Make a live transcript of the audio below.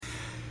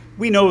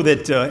We know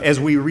that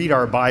as we read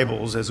our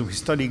Bibles, as we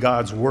study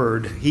God's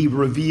Word, He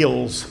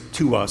reveals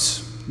to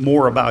us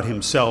more about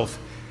Himself.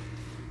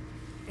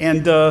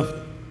 And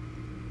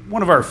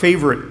one of our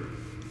favorite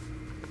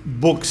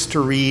books to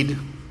read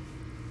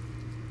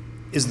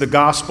is the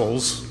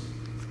Gospels.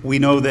 We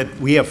know that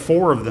we have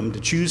 4 of them to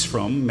choose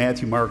from: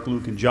 Matthew, Mark,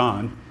 Luke, and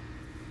John.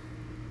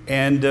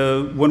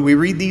 And when we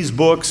read these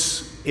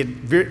books, it,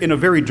 in a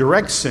very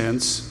direct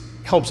sense,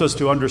 helps us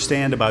to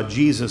understand about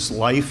Jesus'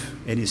 life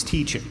and His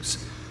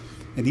teachings.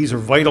 And these are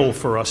vital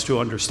for us to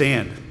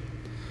understand.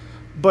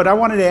 But I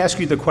wanted to ask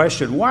you the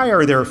question, why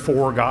are there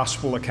 4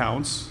 gospel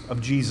accounts of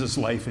Jesus'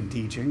 life and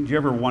teaching? Do you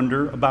ever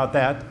wonder about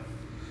that?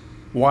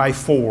 Why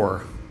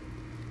 4?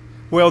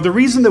 Well, the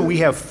reason that we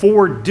have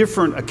 4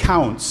 different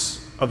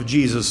accounts of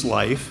Jesus'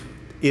 life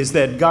is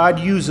that God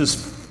uses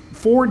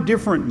 4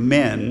 different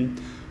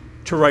men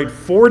to write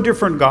 4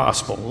 different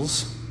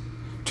gospels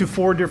to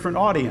 4 different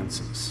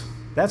audiences.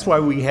 That's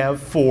why we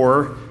have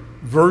 4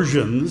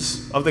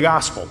 versions of the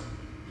gospel.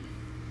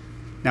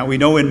 Now, we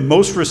know in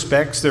most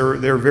respects they're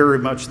very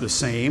much the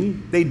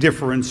same. They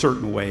differ in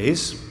certain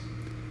ways.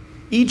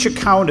 Each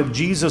account of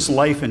Jesus'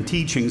 life and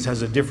teachings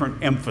has a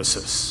different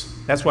emphasis.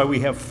 That's why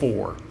we have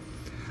 4.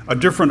 A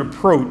different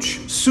approach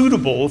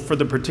suitable for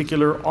the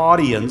particular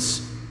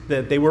audience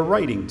that they were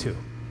writing to.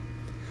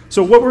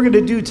 So what we're going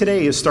to do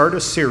today is start a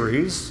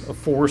series of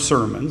 4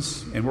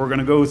 sermons, and we're going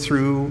to go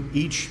through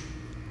each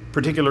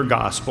particular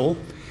gospel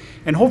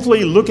and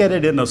hopefully look at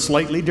it in a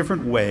slightly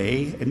different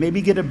way and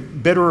maybe get a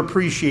better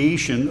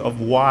appreciation of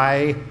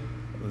why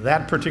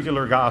that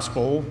particular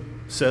gospel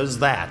says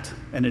that,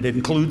 and it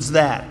includes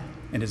that,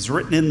 and it's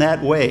written in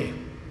that way.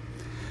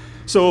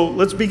 So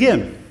let's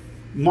begin.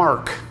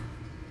 Mark.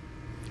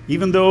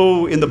 Even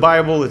though in the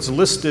Bible it's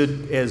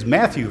listed as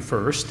Matthew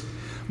first,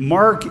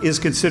 Mark is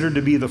considered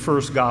to be the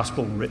first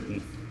gospel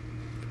written.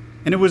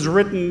 And it was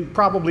written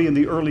probably in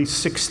the early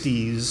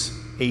 60s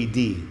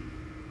AD.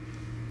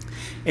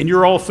 And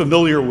you're all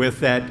familiar with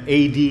that AD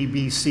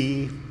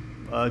BC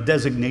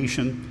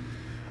designation.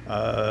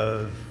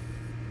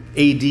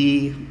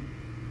 AD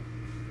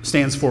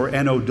stands for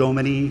Anno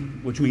Domini,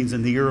 which means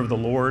in the year of the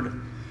Lord.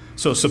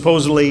 So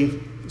supposedly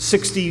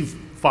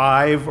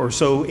 65 or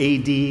so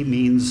AD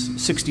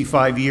means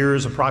 65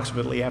 years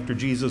approximately after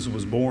Jesus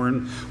was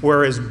born,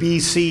 whereas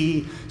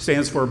BC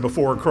stands for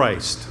before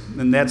Christ.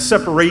 And that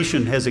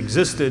separation has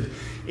existed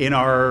in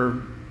our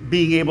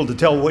being able to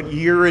tell what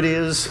year it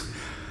is.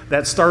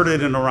 That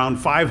started in around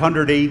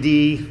 500 AD.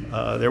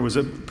 There was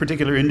a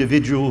particular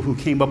individual who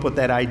came up with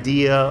that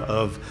idea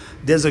of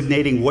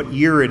designating what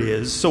year it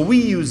is. So we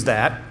use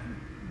that.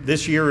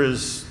 This year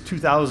is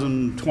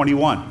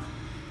 2021.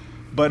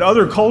 But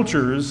other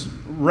cultures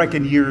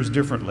reckon years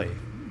differently.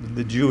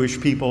 The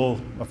Jewish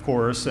people, of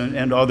course,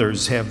 and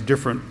others have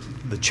different,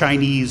 the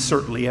Chinese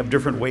certainly have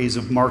different ways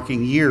of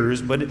marking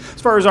years. But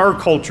as far as our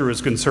culture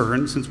is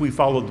concerned, since we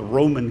followed the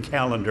Roman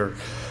calendar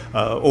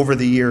over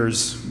the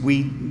years,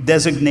 we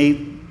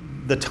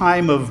designate the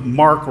time of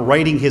Mark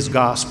writing his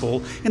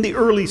gospel in the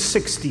early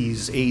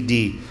 60s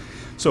AD.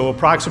 So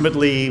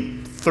approximately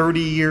 30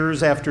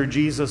 years after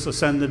Jesus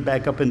ascended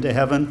back up into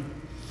heaven.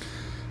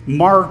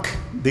 Mark,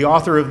 the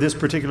author of this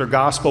particular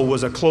gospel,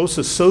 was a close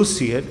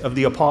associate of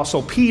the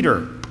Apostle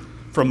Peter,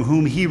 from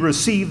whom he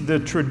received the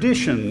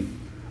tradition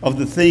of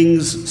the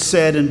things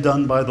said and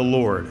done by the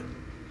Lord.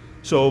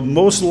 So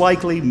most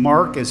likely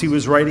Mark, as he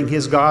was writing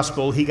his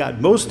gospel, he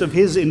got most of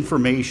his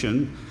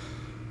information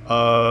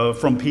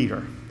from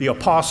Peter, the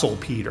Apostle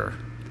Peter.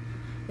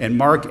 And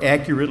Mark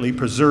accurately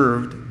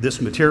preserved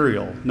this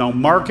material. Now,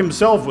 Mark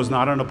himself was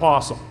not an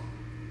apostle,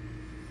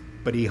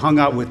 but he hung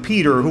out with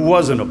Peter, who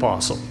was an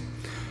apostle.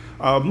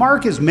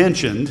 Mark is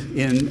mentioned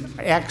in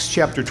Acts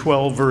chapter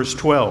 12, verse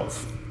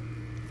 12.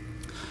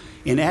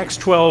 In Acts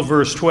 12,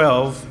 verse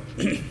 12,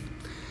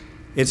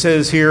 it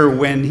says here,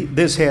 when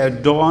this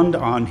had dawned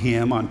on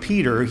him, on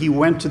Peter, he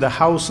went to the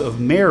house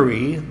of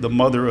Mary, the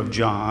mother of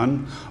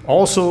John,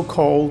 also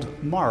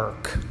called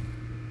Mark,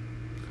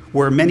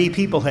 where many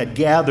people had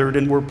gathered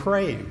and were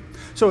praying.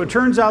 So it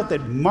turns out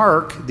that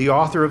Mark, the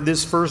author of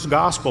this first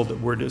gospel that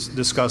we're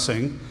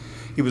discussing,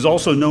 he was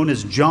also known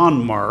as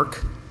John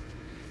Mark.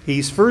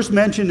 He's first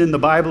mentioned in the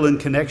Bible in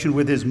connection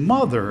with his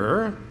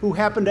mother, who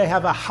happened to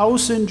have a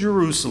house in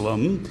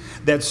Jerusalem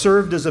that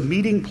served as a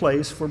meeting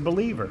place for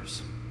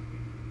believers.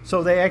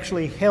 So they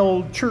actually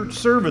held church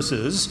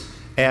services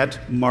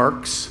at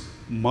Mark's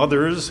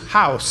mother's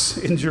house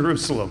in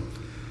Jerusalem.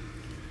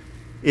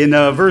 In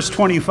verse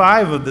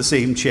 25 of the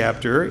same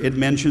chapter, it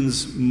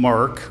mentions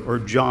Mark, or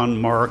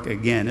John Mark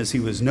again, as he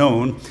was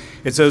known.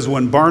 It says,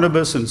 when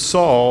Barnabas and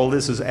Saul,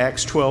 this is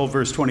Acts 12,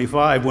 verse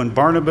 25, when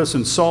Barnabas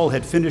and Saul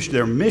had finished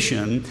their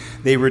mission,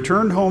 they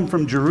returned home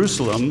from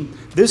Jerusalem,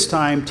 this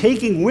time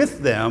taking with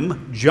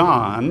them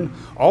John,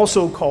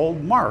 also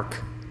called Mark.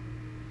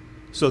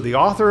 So the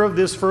author of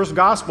this first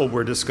gospel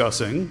we're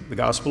discussing, the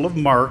Gospel of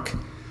Mark,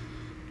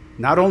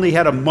 not only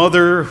had a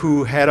mother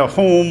who had a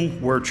home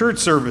where church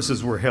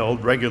services were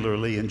held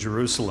regularly in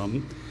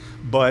Jerusalem,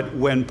 But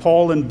when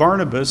Paul and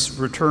Barnabas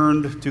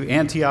returned to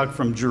Antioch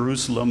from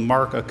Jerusalem,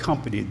 Mark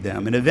accompanied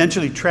them and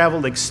eventually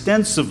traveled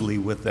extensively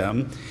with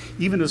them,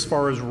 even as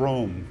far as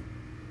Rome.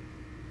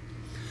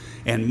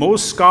 And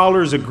most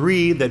scholars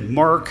agree that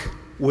Mark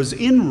was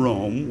in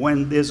Rome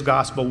when this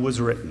gospel was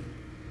written.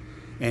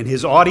 And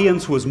his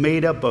audience was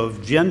made up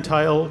of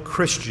Gentile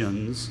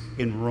Christians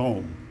in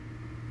Rome.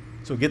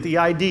 So get the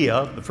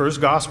idea, the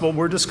first gospel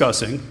we're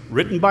discussing,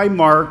 written by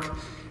Mark,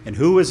 and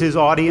who was his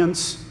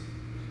audience?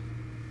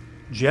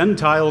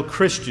 Gentile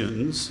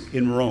Christians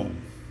in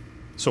Rome.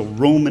 So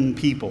Roman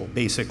people,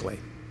 basically.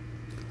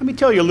 Let me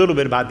tell you a little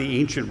bit about the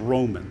ancient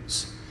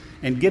Romans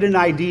and get an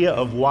idea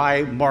of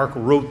why Mark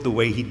wrote the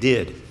way he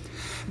did.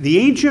 The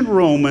ancient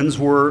Romans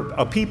were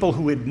a people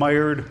who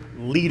admired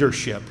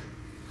leadership,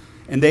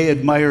 and they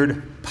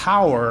admired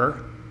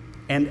power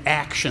and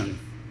action.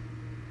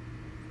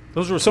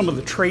 Those were some of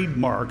the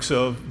trademarks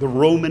of the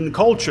Roman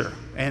culture,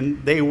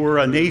 and they were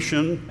a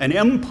nation, an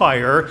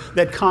empire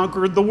that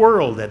conquered the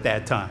world at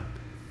that time.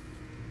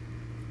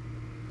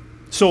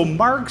 So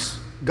Mark's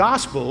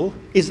gospel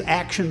is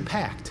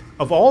action-packed.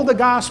 Of all the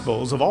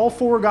gospels, of all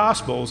four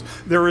gospels,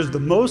 there is the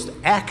most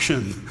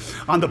action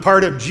on the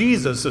part of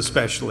Jesus,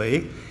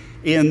 especially,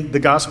 in the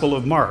Gospel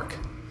of Mark.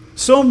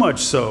 So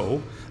much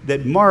so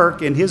that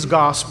Mark, in his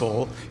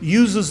gospel,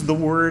 uses the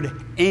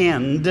word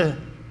and,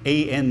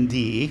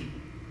 A-N-D,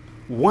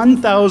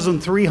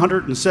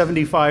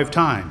 1,375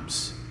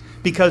 times,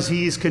 because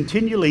he's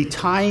continually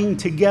tying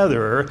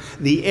together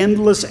the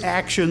endless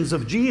actions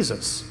of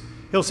Jesus.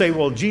 He'll say,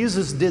 well,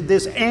 Jesus did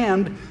this,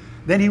 and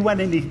then he went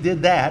and he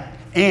did that,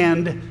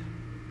 and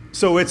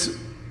so it's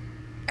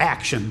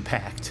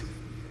action-packed,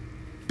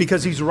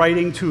 because he's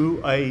writing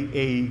to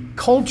a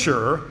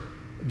culture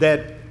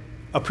that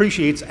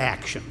appreciates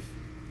action,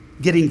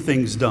 getting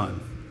things done.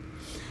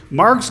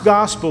 Mark's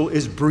gospel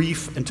is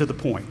brief and to the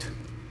point.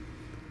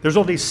 There's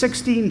only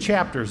 16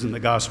 chapters in the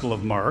Gospel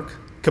of Mark,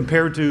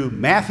 compared to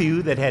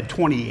Matthew that had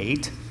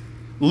 28,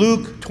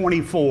 Luke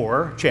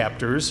 24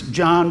 chapters,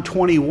 John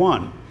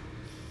 21.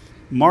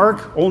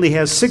 Mark only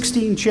has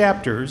 16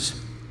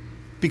 chapters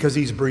because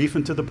he's brief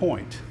and to the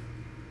point,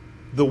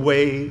 the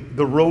way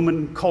the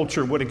Roman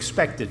culture would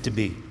expect it to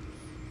be.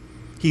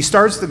 He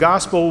starts the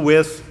gospel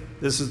with,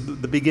 this is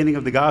the beginning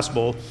of the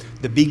gospel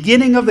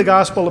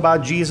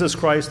about Jesus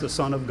Christ, the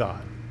Son of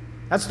God.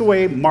 That's the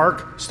way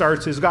Mark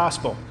starts his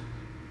gospel.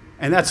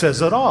 And that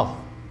says it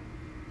all.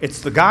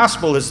 It's the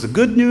gospel, it's the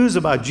good news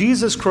about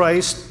Jesus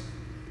Christ,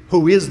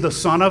 who is the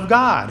Son of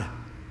God.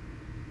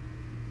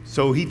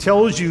 So he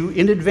tells you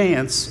in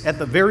advance, at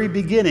the very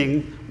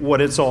beginning,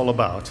 what it's all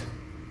about.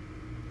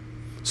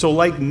 So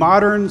like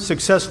modern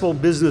successful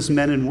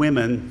businessmen and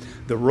women,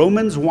 the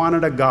Romans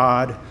wanted a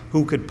God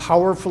who could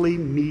powerfully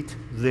meet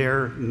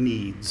their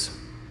needs.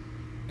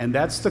 And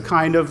that's the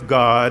kind of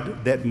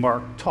God that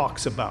Mark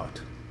talks about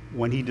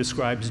when he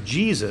describes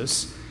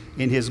Jesus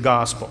in his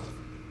gospel.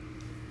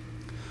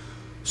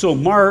 So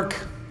Mark,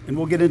 and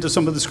we'll get into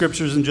some of the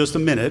scriptures in just a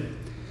minute,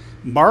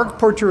 Mark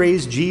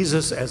portrays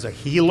Jesus as a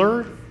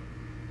healer,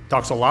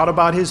 talks a lot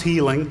about his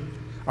healing,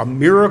 a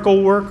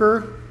miracle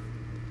worker,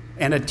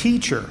 and a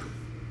teacher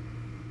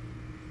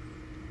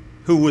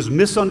who was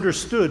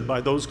misunderstood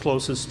by those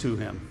closest to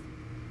him,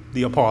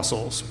 the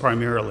apostles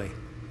primarily.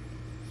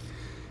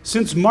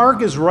 Since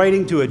Mark is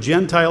writing to a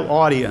Gentile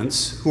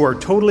audience who are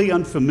totally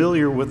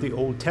unfamiliar with the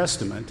Old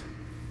Testament,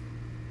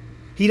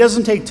 he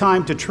doesn't take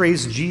time to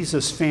trace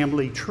Jesus'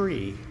 family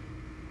tree.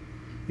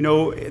 You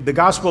know, the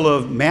Gospel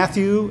of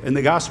Matthew and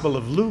the Gospel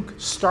of Luke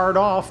start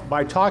off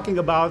by talking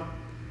about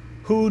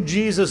who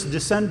Jesus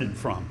descended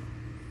from.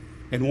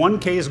 In one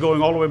case,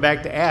 going all the way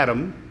back to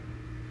Adam,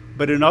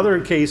 but in another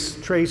case,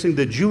 tracing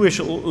the Jewish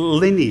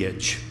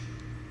lineage.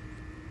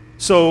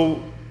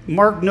 So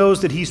Mark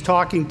knows that he's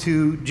talking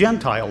to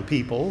Gentile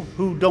people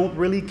who don't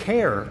really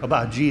care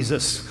about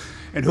Jesus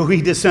and who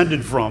he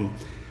descended from,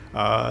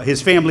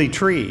 his family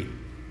tree.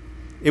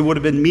 It would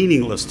have been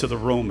meaningless to the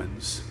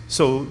Romans.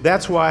 So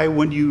that's why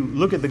when you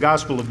look at the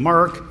Gospel of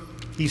Mark,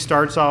 he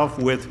starts off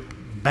with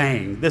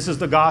bang. This is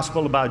the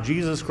gospel about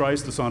Jesus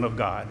Christ, the Son of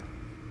God.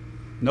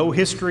 No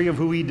history of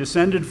who he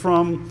descended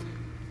from.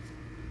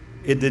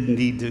 It didn't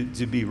need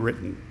to be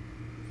written.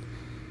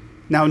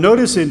 Now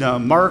notice in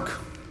Mark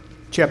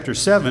chapter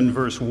 7,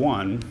 verse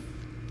 1,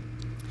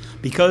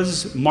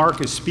 because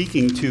Mark is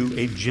speaking to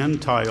a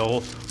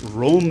Gentile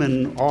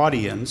Roman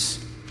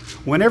audience,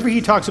 whenever he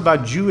talks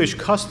about Jewish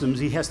customs,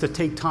 he has to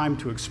take time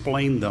to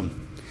explain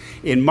them.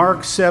 In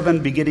Mark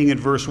 7, beginning at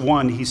verse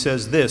 1, he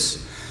says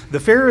this: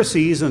 "The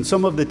Pharisees and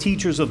some of the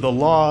teachers of the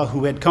law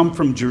who had come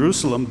from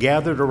Jerusalem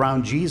gathered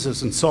around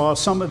Jesus and saw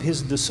some of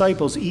his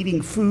disciples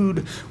eating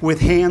food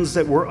with hands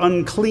that were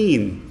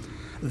unclean,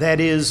 that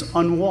is,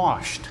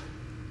 unwashed."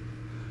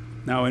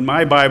 Now, in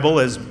my Bible,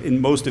 as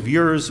in most of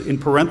yours, in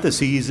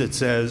parentheses, it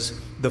says,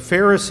 "The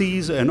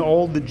Pharisees and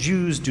all the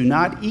Jews do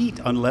not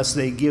eat unless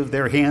they give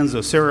their hands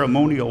a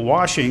ceremonial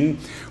washing,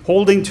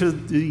 holding to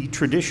the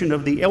tradition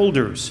of the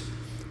elders.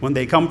 When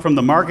they come from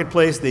the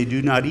marketplace, they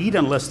do not eat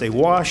unless they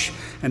wash,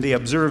 and they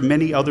observe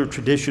many other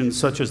traditions,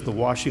 such as the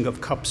washing of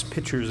cups,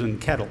 pitchers,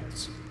 and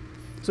kettles.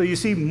 So you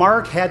see,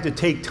 Mark had to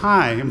take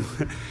time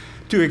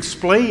to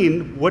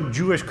explain what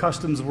Jewish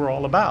customs were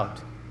all about,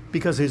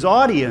 because his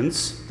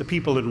audience, the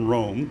people in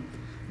Rome,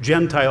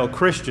 Gentile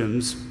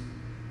Christians,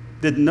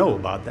 didn't know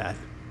about that.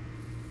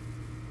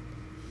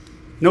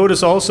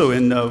 Notice also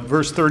in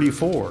verse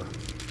 34,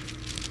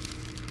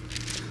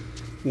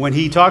 when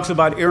he talks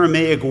about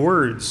Aramaic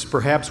words,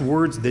 perhaps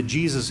words that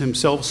Jesus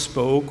himself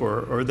spoke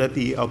or that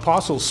the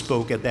apostles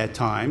spoke at that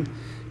time,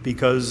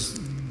 because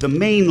the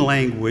main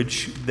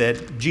language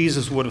that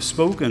Jesus would have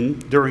spoken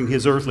during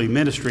his earthly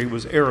ministry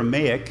was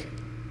Aramaic,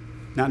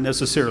 not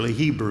necessarily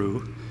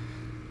Hebrew.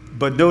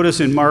 But notice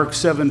in Mark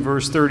 7,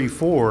 verse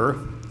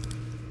 34,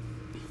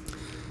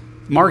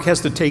 Mark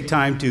has to take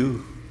time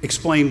to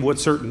explain what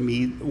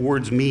certain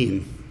words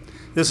mean.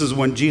 This is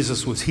when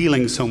Jesus was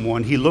healing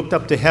someone. He looked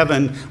up to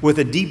heaven with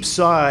a deep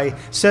sigh,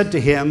 said to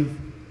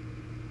him,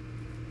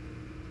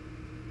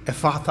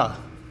 Ephatha,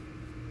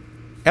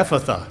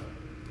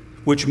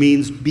 which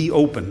means be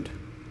opened.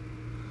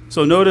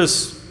 So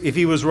notice, if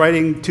he was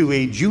writing to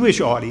a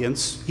Jewish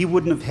audience, he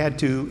wouldn't have had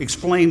to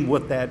explain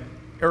what that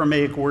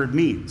Aramaic word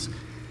means.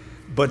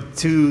 But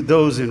to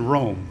those in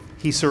Rome,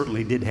 he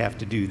certainly did have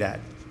to do that.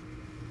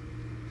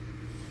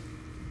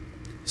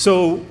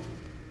 So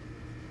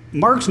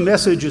Mark's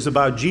message is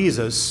about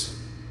Jesus.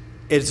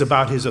 It's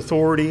about his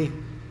authority.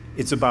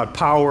 It's about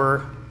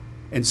power,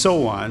 and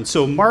so on.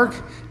 So Mark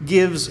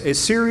gives a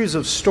series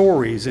of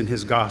stories in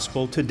his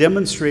gospel to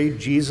demonstrate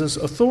Jesus'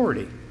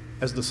 authority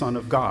as the Son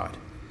of God,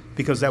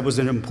 because that was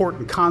an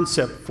important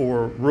concept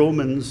for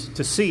Romans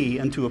to see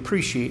and to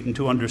appreciate and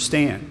to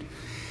understand.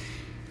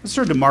 Let's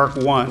turn to Mark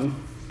 1,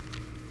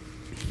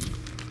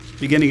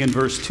 beginning in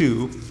verse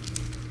 2.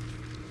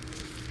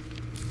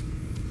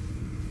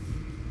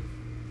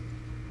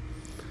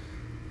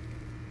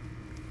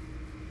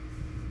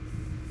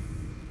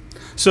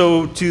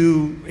 So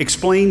to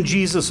explain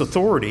Jesus'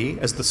 authority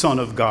as the Son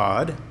of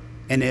God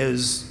and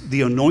as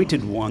the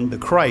Anointed One, the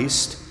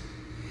Christ,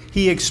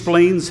 he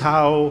explains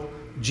how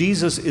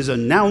Jesus is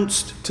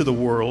announced to the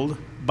world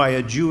by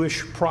a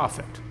Jewish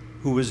prophet,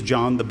 who is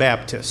John the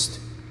Baptist.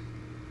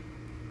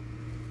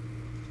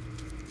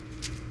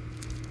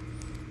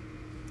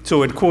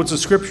 So it quotes a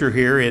scripture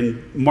here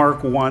in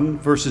Mark 1,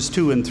 verses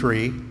 2 and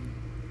 3,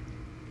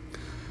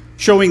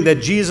 showing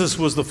that Jesus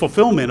was the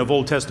fulfillment of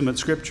Old Testament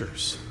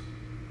scriptures.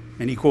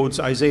 And he quotes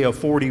Isaiah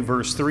 40,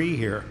 verse 3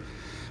 here.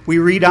 We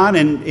read on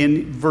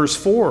in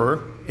verse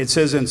 4, it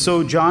says, And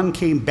so John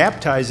came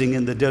baptizing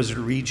in the desert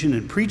region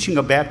and preaching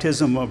a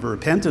baptism of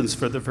repentance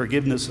for the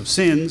forgiveness of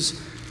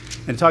sins.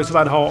 And it talks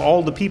about how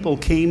all the people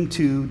came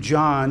to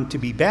John to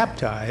be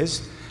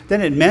baptized.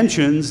 Then it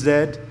mentions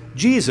that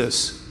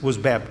Jesus was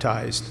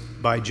baptized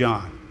by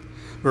John.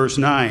 Verse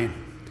 9,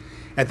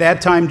 At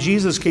that time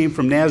Jesus came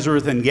from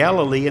Nazareth in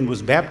Galilee and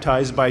was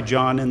baptized by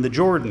John in the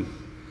Jordan.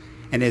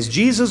 And as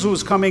Jesus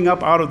was coming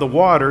up out of the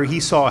water, he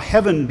saw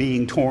heaven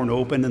being torn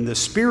open and the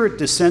Spirit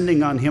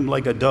descending on him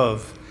like a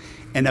dove.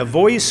 And a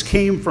voice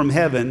came from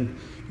heaven,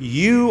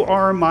 You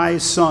are my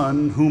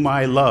Son, whom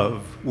I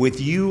love.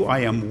 With you I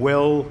am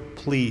well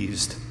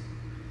pleased.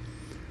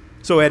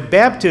 So at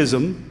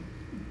baptism,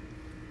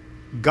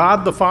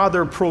 God the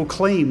Father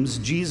proclaims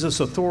Jesus'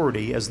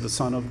 authority as the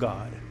Son of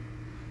God.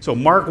 So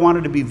Mark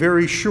wanted to be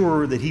very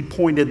sure that he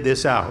pointed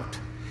this out.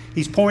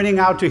 He's pointing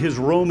out to his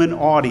Roman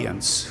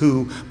audience,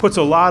 who puts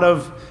a lot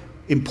of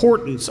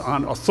importance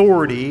on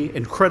authority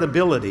and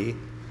credibility,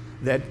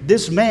 that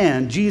this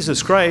man,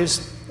 Jesus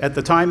Christ, at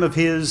the time of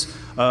his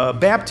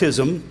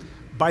baptism,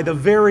 by the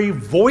very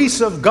voice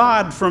of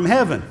God from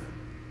heaven,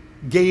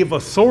 gave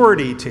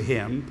authority to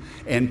him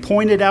and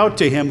pointed out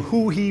to him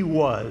who he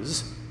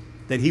was,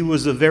 that he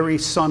was the very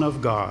Son of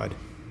God.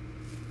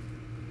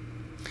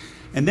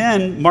 And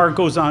then Mark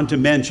goes on to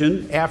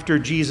mention, after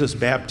Jesus'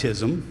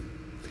 baptism,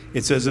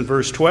 it says in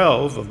verse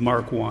 12 of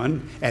Mark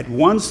 1, At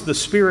once the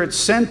Spirit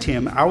sent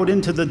him out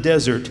into the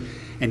desert,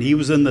 and he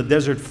was in the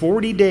desert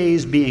 40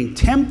 days being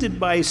tempted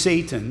by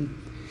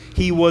Satan.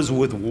 He was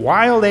with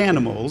wild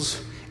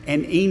animals,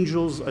 and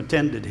angels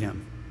attended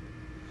him.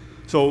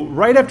 So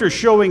right after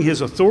showing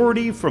his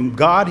authority from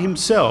God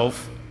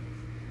himself,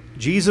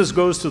 Jesus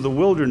goes to the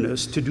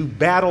wilderness to do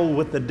battle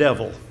with the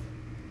devil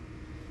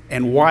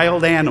and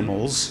wild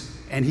animals,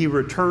 and he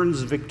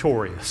returns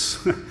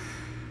victorious.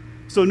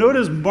 So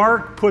notice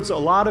Mark puts a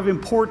lot of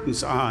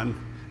importance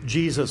on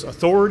Jesus'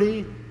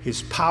 authority,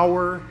 his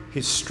power,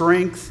 his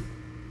strength.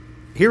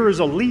 Here is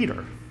a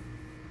leader,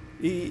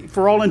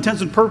 for all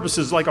intents and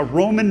purposes, like a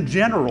Roman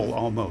general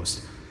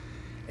almost.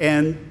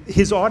 And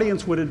his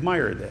audience would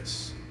admire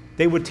this.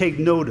 They would take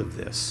note of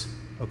this,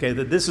 okay,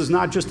 that this is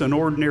not just an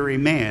ordinary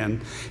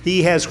man.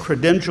 He has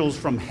credentials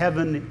from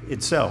heaven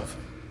itself.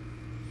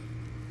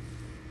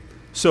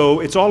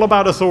 So it's all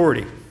about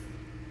authority.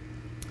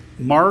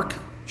 Mark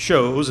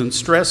shows and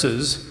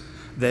stresses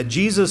that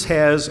Jesus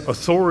has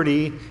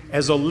authority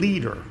as a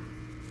leader.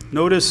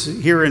 Notice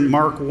here in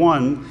Mark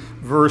 1,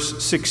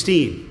 verse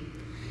 16.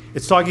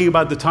 It's talking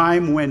about the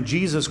time when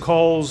Jesus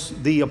calls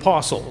the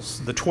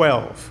apostles, the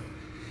 12.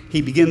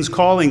 He begins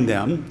calling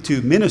them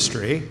to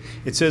ministry.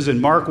 It says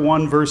in Mark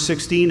 1, verse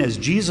 16, as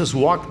Jesus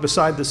walked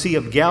beside the Sea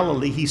of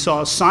Galilee, he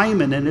saw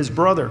Simon and his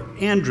brother,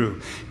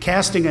 Andrew,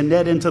 casting a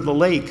net into the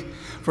lake,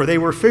 for they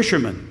were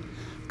fishermen.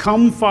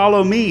 Come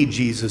follow me,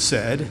 Jesus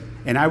said,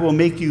 and I will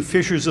make you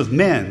fishers of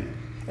men.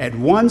 At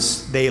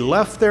once they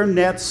left their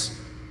nets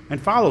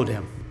and followed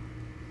him.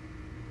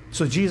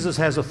 So Jesus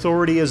has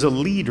authority as a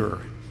leader.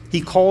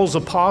 He calls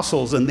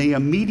apostles and they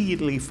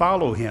immediately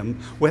follow him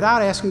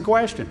without asking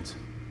questions.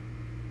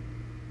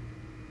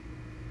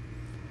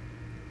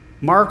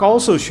 Mark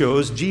also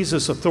shows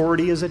Jesus'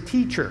 authority as a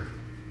teacher.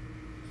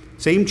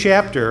 Same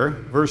chapter,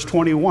 verse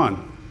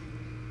 21.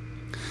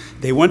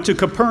 They went to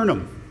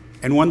Capernaum,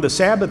 and when the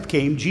Sabbath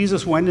came,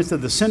 Jesus went into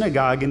the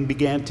synagogue and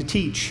began to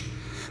teach.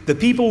 The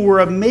people were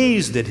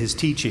amazed at his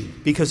teaching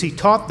because he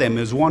taught them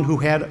as one who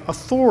had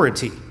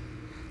authority,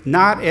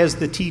 not as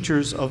the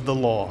teachers of the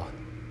law.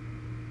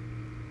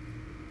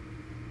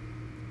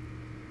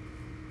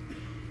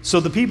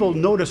 So the people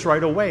notice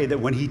right away that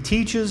when he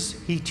teaches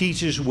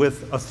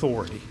with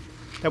authority.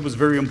 That was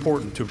very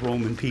important to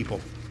Roman people.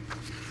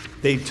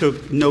 They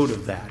took note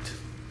of that.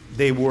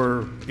 They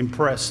were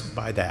impressed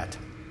by that.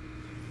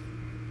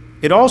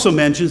 It also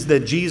mentions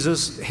that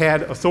Jesus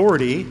had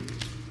authority,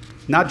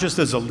 not just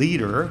as a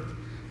leader,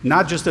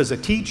 not just as a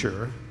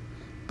teacher,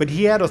 but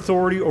he had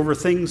authority over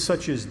things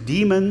such as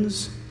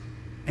demons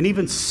and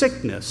even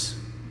sickness.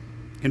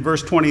 In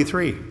verse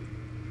 23,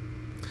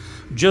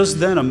 just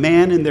then a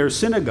man in their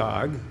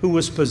synagogue who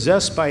was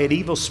possessed by an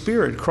evil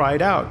spirit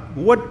cried out,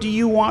 "What do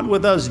you want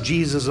with us,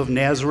 Jesus of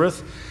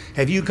Nazareth?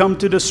 Have you come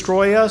to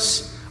destroy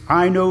us?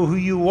 I know who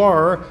you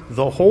are,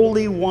 the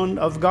Holy One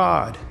of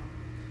God."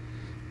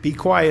 "Be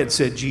quiet,"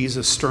 said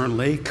Jesus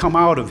sternly. "Come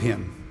out of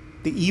him."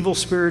 The evil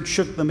spirit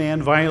shook the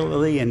man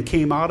violently and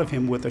came out of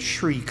him with a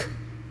shriek.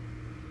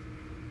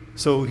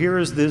 So here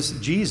is this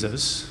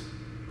Jesus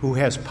who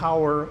has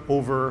power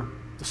over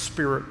the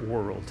spirit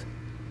world.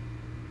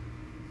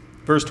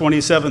 Verse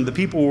 27, the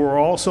people were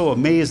also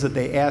amazed that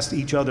they asked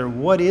each other,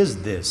 "What is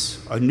this?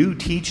 A new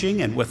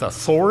teaching and with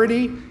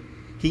authority?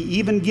 He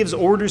even gives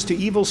orders to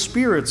evil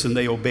spirits and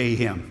they obey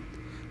him."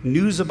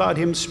 News about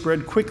him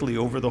spread quickly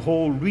over the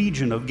whole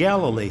region of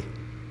Galilee.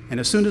 And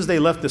as soon as they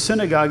left the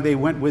synagogue, they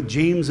went with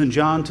James and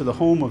John to the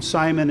home of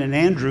Simon and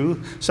Andrew.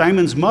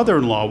 Simon's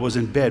mother-in-law was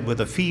in bed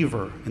with a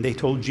fever, and they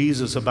told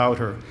Jesus about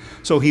her.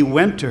 So he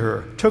went to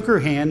her, took her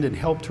hand, and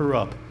helped her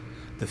up.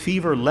 The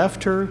fever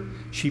left her.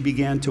 She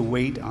began to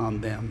wait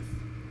on them.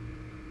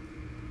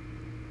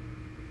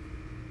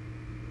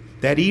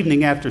 That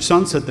evening after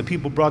sunset, the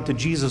people brought to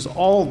Jesus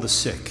all the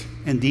sick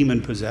and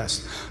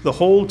demon-possessed. The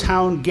whole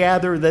town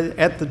gathered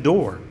at the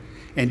door,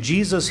 and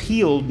Jesus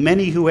healed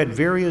many who had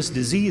various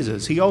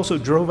diseases. He also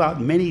drove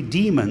out many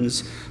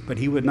demons, but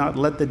he would not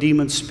let the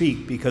demons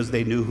speak because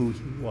they knew who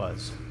he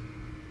was.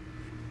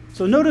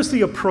 So notice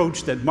the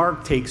approach that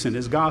Mark takes in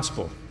his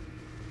gospel.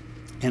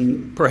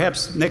 And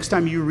perhaps next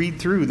time you read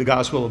through the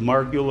Gospel of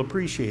Mark, you'll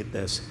appreciate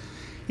this.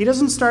 He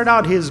doesn't start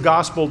out his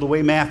gospel the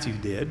way Matthew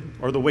did,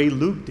 or the way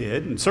Luke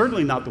did, and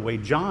certainly not the way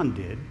John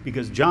did,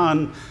 because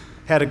John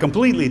had a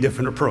completely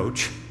different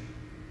approach.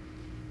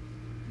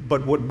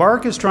 But what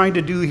Mark is trying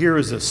to do here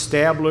is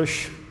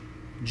establish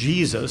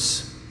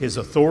Jesus, his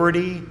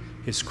authority,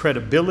 his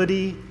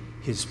credibility,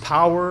 his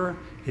power,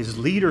 his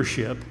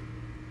leadership,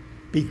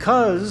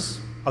 because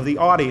of the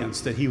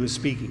audience that he was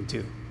speaking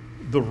to,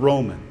 the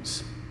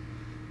Romans.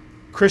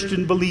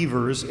 Christian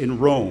believers in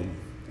Rome.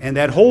 And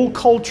that whole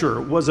culture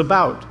was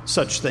about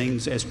such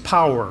things as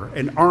power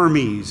and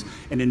armies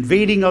and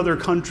invading other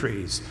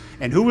countries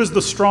and who was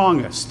the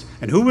strongest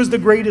and who was the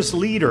greatest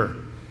leader.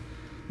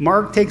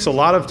 Mark takes a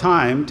lot of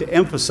time to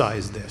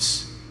emphasize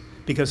this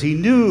because he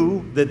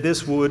knew that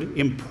this would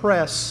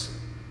impress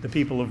the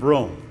people of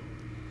Rome.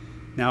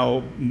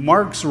 Now,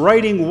 Mark's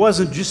writing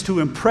wasn't just to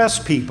impress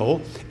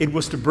people, it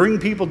was to bring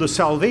people to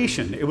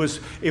salvation. It was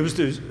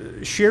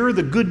to share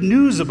the good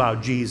news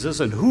about Jesus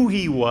and who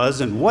he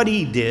was and what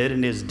he did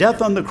and his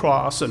death on the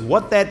cross and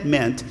what that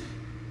meant,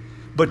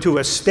 but to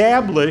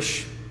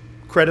establish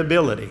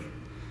credibility,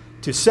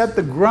 to set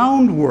the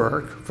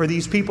groundwork for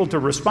these people to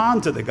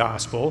respond to the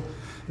gospel.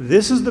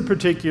 This is the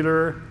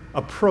particular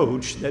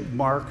approach that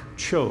Mark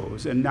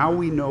chose, and now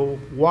we know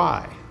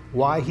why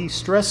he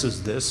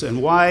stresses this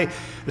and why,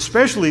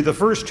 especially the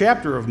first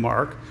chapter of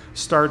Mark,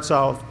 starts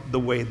out the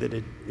way that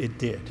it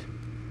did.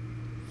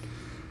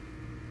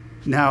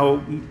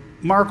 Now,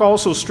 Mark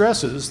also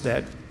stresses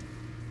that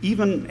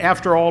even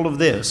after all of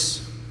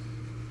this,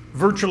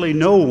 virtually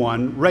no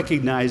one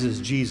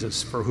recognizes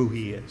Jesus for who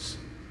he is.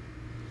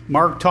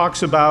 Mark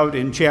talks about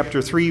in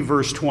chapter 3,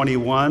 verse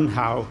 21,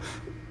 how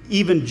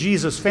even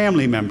Jesus'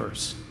 family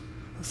members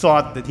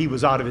thought that he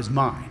was out of his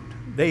mind.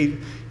 They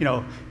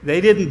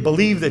didn't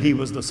believe that he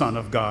was the Son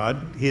of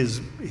God, his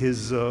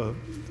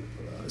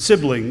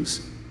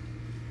siblings.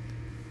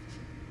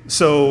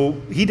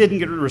 So he didn't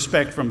get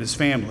respect from his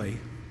family.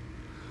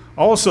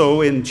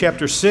 Also in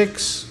chapter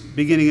 6,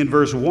 beginning in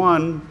verse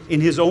 1,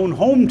 in his own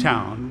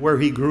hometown where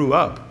he grew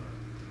up.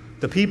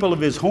 The people of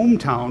his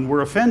hometown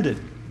were offended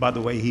by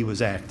the way he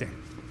was acting.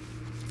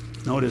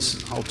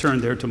 Notice, I'll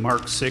turn there to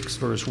Mark 6,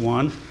 verse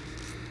 1.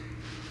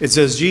 It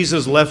says,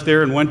 Jesus left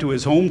there and went to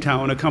his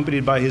hometown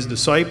accompanied by his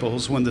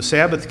disciples. When the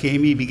Sabbath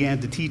came, he began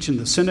to teach in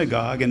the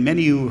synagogue, and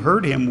many who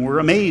heard him were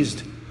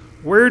amazed.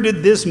 Where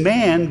did this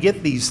man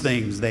get these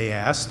things? They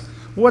asked.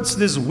 What's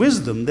this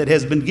wisdom that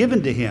has been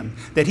given to him,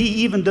 that he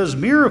even does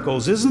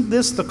miracles? Isn't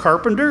this the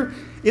carpenter?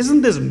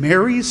 Isn't this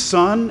Mary's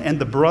son and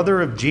the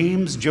brother of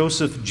James,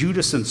 Joseph,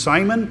 Judas, and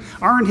Simon?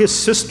 Aren't his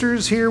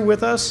sisters here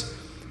with us?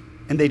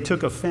 And they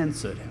took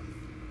offense at him.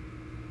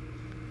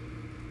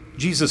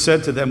 Jesus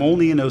said to them,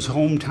 only in his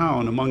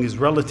hometown, among his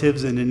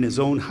relatives and in his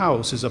own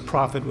house, is a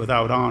prophet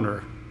without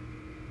honor.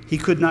 He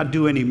could not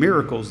do any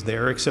miracles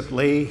there except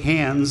lay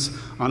hands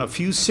on a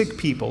few sick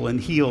people and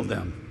heal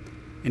them.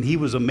 And he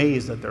was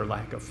amazed at their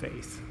lack of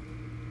faith.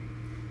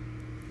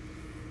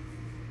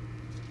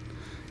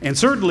 And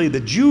certainly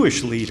the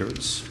Jewish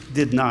leaders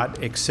did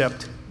not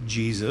accept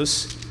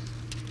Jesus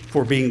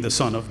for being the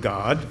Son of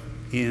God.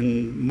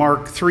 In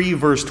Mark 3,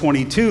 verse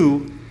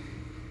 22,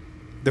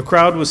 the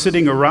crowd was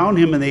sitting around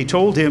him, and they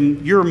told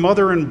him, your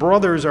mother and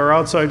brothers are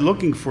outside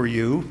looking for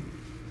you.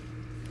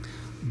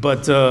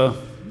 But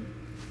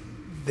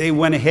they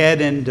went ahead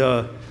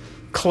and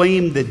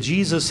claimed that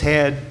Jesus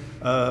had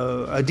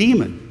a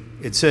demon.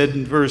 It said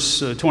in verse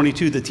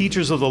 22, the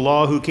teachers of the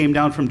law who came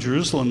down from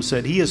Jerusalem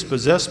said, he is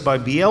possessed by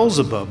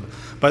Beelzebub.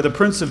 By the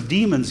prince of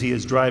demons he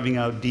is driving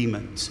out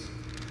demons.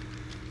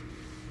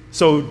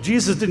 So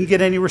Jesus didn't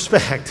get any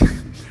respect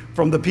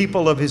from the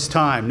people of his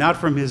time, not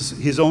from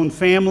his own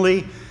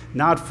family,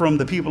 not from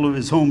the people of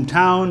his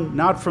hometown,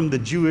 not from the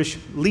Jewish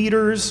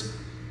leaders,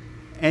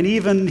 and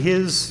even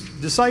his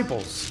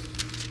disciples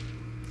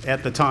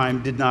at the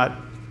time did not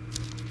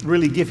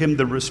really give him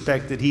the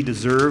respect that he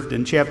deserved.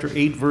 In chapter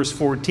 8, verse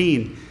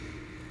 14,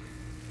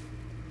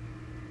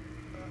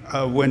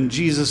 when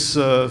Jesus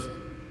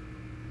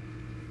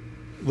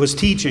was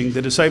teaching,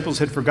 the disciples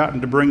had forgotten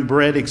to bring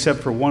bread except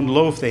for one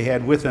loaf they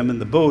had with them in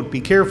the boat.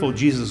 Be careful,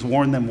 Jesus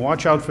warned them.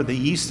 Watch out for the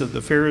yeast of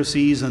the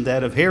Pharisees and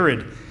that of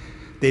Herod.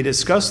 They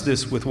discussed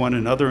this with one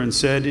another and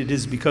said, it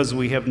is because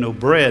we have no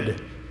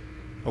bread.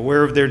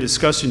 Aware of their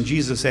discussion,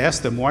 Jesus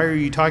asked them, why are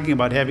you talking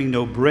about having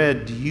no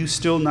bread? Do you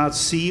still not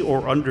see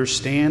or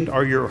understand?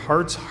 Are your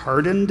hearts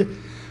hardened?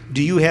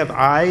 Do you have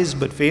eyes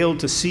but fail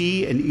to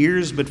see and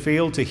ears but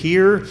fail to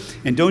hear?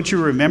 And don't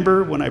you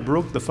remember when I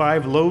broke the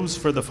 5 loaves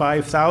for the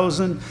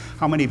 5,000?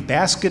 How many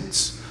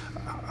basketfuls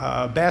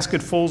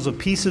of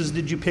pieces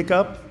did you pick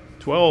up?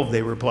 12,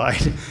 they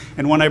replied.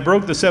 And when I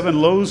broke the 7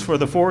 loaves for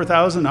the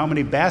 4,000, how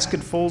many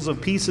basketfuls of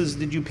pieces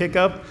did you pick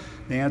up?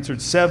 They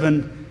answered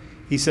 7.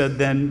 He said,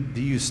 then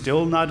do you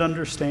still not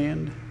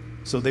understand?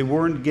 So they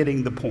weren't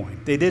getting the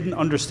point. They didn't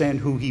understand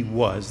who he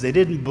was. They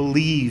didn't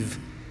believe.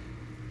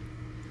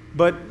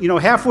 But,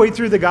 halfway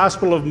through the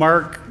Gospel of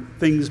Mark,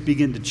 things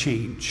begin to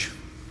change.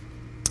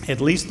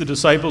 At least the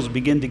disciples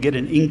begin to get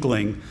an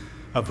inkling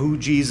of who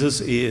Jesus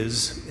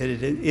is.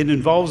 It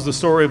involves the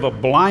story of a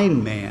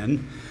blind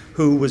man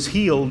who was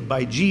healed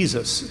by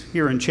Jesus.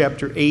 Here in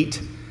chapter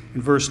 8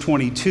 and verse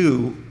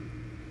 22,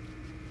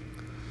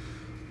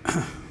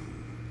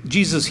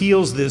 Jesus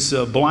heals this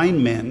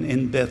blind man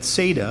in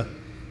Bethsaida.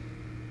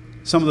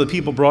 Some of the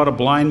people brought a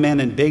blind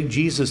man and begged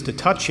Jesus to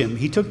touch him.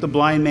 He took the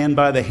blind man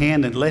by the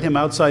hand and led him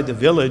outside the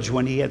village.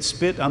 When he had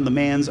spit on the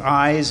man's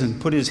eyes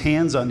and put his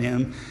hands on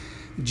him,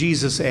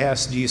 Jesus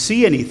asked, do you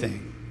see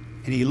anything?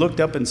 And he looked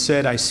up and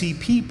said, I see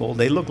people.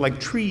 They look like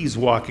trees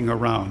walking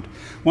around.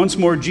 Once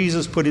more,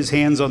 Jesus put his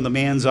hands on the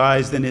man's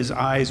eyes. Then his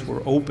eyes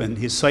were opened.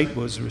 His sight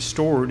was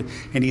restored,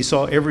 and he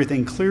saw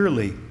everything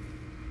clearly.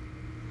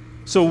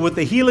 So with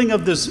the healing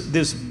of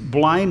this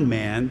blind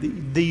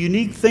man, the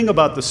unique thing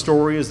about the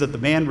story is that the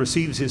man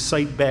receives his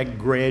sight back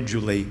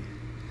gradually,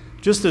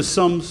 just as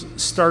some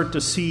start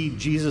to see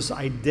Jesus'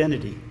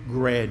 identity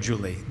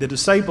gradually. The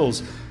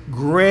disciples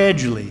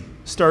gradually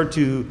start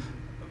to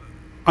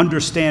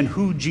understand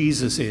who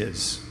Jesus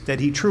is, that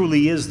he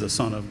truly is the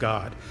Son of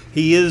God.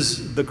 He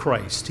is the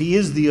Christ. He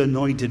is the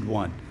Anointed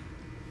One.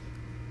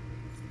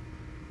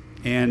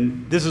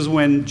 And this is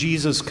when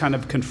Jesus kind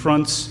of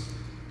confronts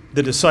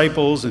the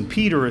disciples, and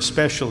Peter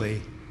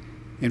especially.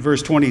 In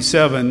verse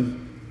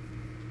 27,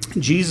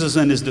 Jesus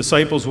and his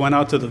disciples went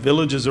out to the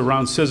villages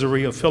around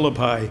Caesarea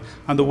Philippi.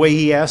 On the way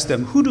he asked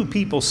them, who do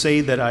people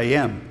say that I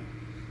am?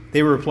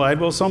 They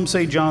replied, well, some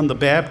say John the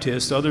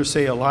Baptist, others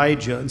say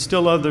Elijah, and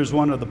still others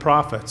one of the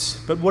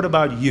prophets. But what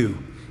about you?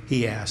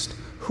 He asked.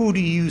 Who do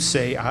you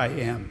say I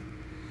am?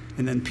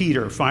 And then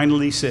Peter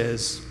finally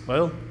says,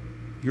 well,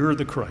 you're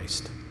the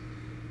Christ.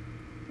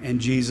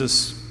 And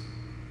Jesus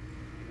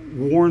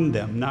warned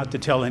them not to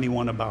tell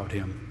anyone about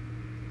him.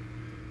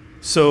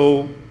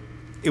 So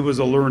it was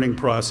a learning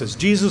process.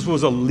 Jesus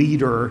was a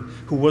leader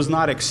who was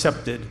not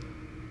accepted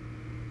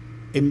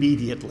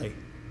immediately.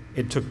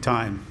 It took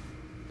time.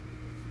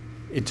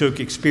 It took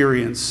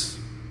experience.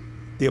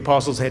 The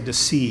apostles had to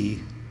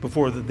see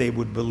before that they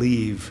would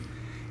believe.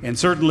 And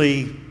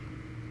certainly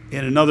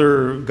In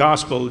another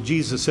gospel,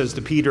 Jesus says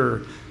to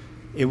Peter,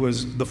 it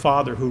was the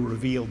Father who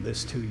revealed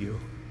this to you,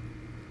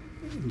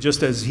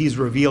 just as he's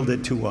revealed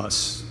it to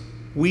us.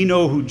 We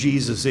know who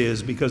Jesus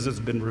is because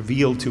it's been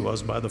revealed to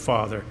us by the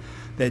Father,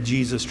 that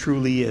Jesus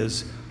truly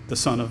is the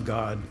Son of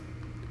God.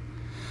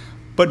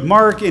 But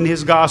Mark, in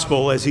his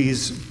gospel, as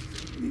he's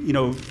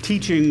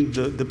teaching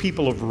the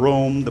people of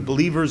Rome, the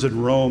believers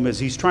in Rome, as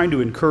he's trying to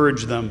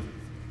encourage them,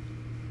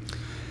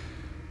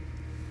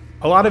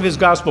 a lot of his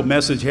gospel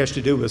message has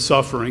to do with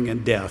suffering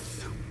and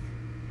death.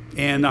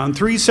 And on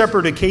 3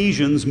 separate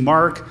occasions,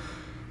 Mark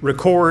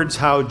records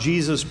how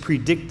Jesus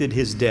predicted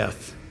his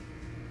death.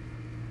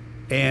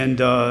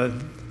 And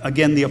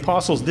again, the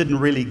apostles didn't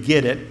really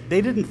get it. They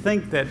didn't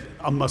think that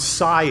a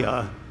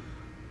Messiah,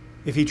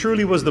 if he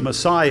truly was the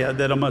Messiah,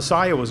 that a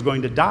Messiah was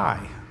going to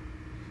die.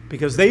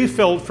 Because they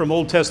felt from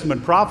Old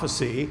Testament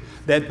prophecy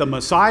that the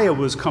Messiah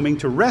was coming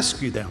to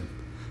rescue them.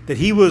 That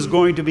he was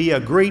going to be a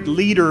great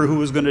leader who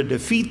was going to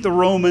defeat the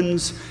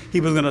Romans.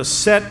 He was going to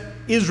set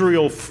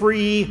Israel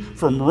free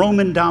from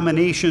Roman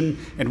domination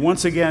and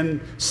once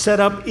again set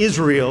up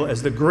Israel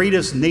as the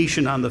greatest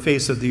nation on the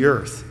face of the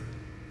earth.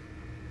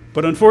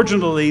 But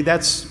unfortunately,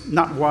 that's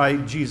not why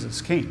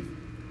Jesus came.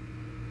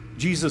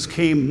 Jesus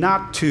came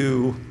not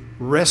to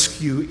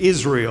rescue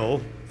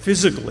Israel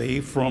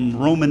physically from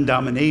Roman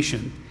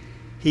domination.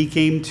 He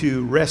came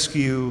to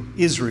rescue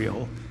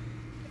Israel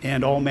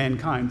and all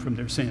mankind from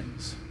their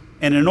sins.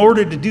 And in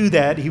order to do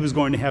that, he was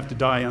going to have to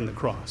die on the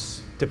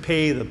cross to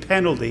pay the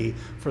penalty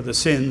for the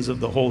sins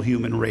of the whole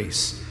human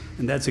race.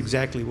 And that's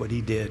exactly what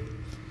he did.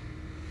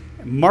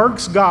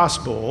 Mark's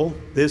gospel,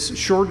 this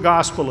short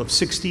gospel of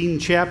 16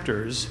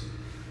 chapters,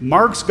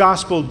 Mark's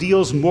gospel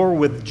deals more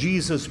with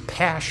Jesus'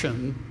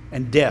 passion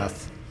and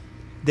death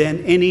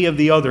than any of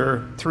the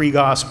other 3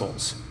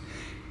 gospels.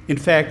 In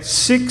fact,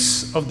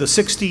 6 of the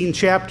 16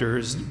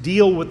 chapters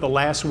deal with the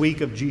last week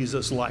of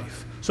Jesus'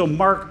 life. So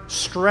Mark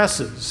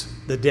stresses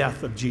the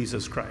death of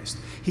Jesus Christ.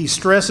 He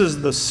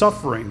stresses the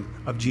suffering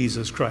of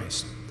Jesus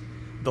Christ.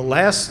 The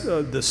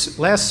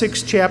last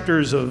 6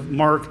 chapters of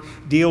Mark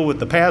deal with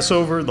the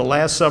Passover, the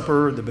Last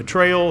Supper, the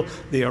betrayal,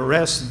 the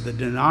arrest, the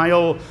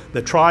denial,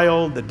 the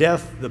trial, the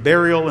death, the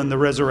burial, and the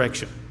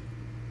resurrection.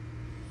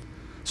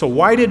 So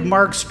why did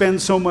Mark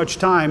spend so much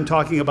time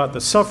talking about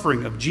the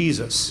suffering of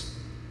Jesus?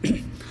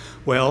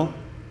 Well,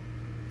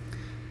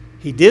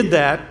 he did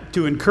that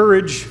to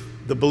encourage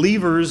the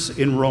believers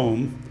in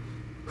Rome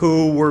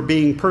who were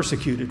being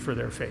persecuted for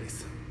their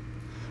faith.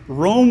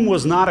 Rome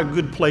was not a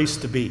good place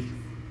to be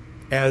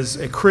as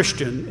a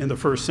Christian in the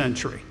first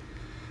century.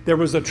 There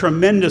was a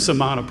tremendous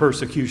amount of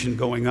persecution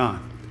going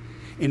on.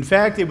 In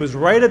fact, it was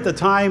right at the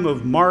time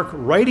of Mark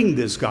writing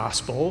this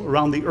gospel,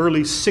 around the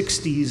early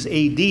 60s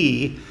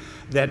AD,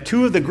 that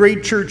 2 of the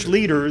great church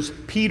leaders,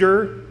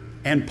 Peter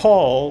and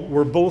Paul,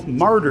 were both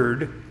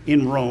martyred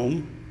in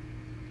Rome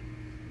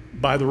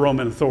by the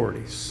Roman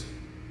authorities.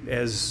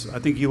 As I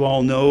think you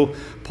all know,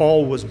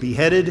 Paul was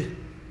beheaded.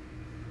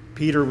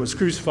 Peter was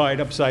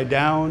crucified upside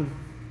down.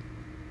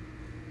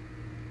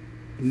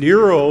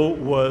 Nero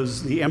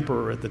was the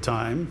emperor at the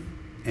time,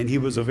 and he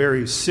was a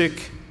very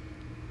sick,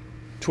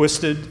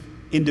 twisted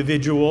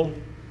individual.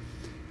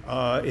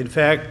 In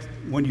fact,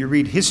 when you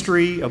read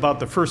history about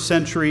the first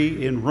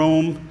century in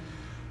Rome,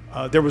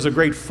 there was a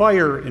great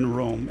fire in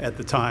Rome at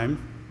the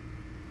time.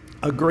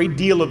 A great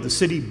deal of the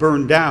city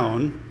burned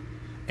down,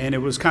 and it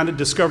was kind of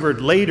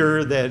discovered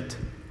later that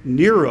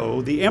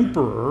Nero, the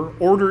emperor,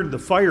 ordered the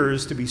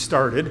fires to be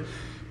started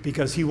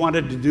because he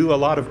wanted to do a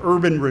lot of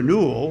urban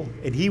renewal,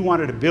 and he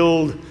wanted to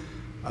build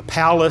a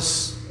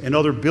palace and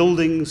other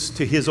buildings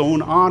to his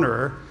own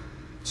honor.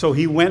 So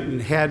he went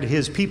and had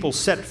his people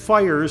set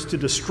fires to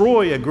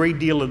destroy a great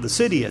deal of the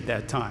city at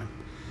that time.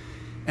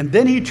 And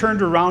then he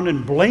turned around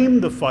and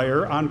blamed the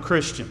fire on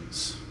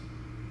Christians.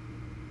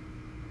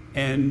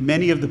 And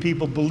many of the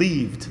people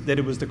believed that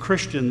it was the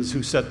Christians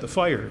who set the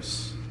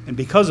fires. And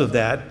because of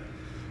that,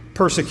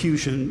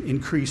 persecution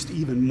increased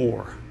even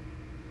more.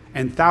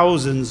 And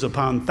thousands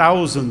upon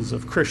thousands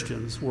of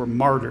Christians were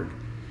martyred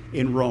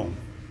in Rome.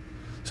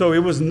 So it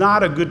was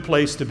not a good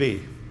place to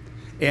be.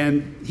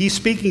 And he's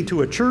speaking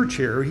to a church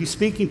here. He's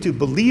speaking to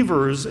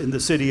believers in the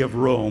city of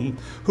Rome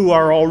who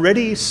are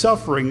already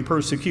suffering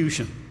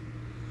persecution.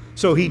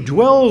 So he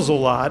dwells a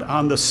lot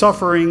on the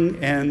suffering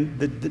and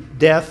the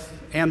death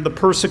and the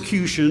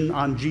persecution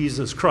on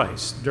Jesus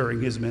Christ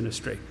during his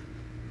ministry.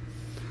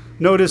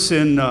 Notice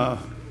in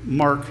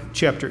Mark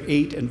chapter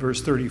 8 and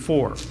verse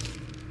 34.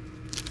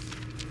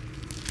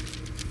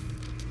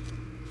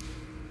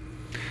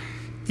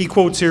 He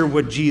quotes here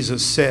what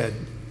Jesus said.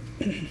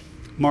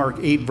 Mark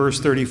 8 verse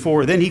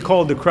 34. Then he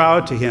called the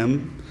crowd to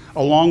him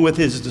along with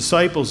his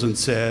disciples and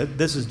said,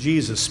 this is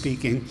Jesus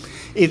speaking,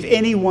 if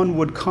anyone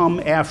would come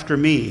after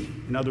me,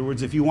 in other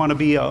words, if you want to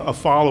be a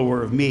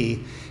follower of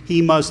me,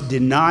 he must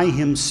deny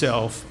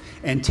himself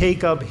and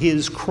take up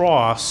his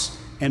cross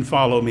and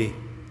follow me.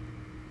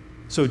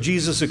 So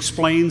Jesus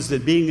explains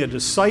that being a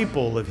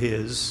disciple of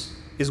his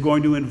is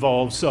going to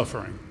involve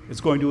suffering.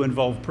 It's going to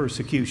involve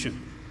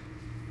persecution.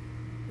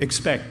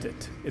 Expect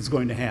it. It's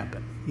going to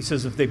happen. He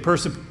says, if they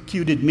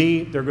persecuted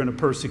me, they're going to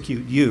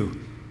persecute you.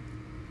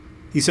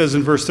 He says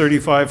in verse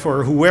 35,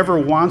 for whoever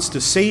wants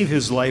to save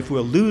his life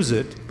will lose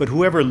it, but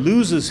whoever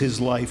loses his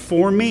life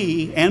for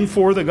me and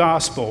for the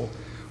gospel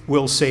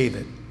will save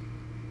it.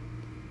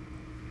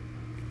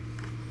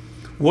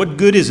 What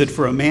good is it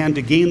for a man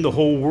to gain the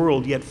whole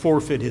world yet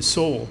forfeit his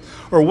soul?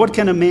 Or what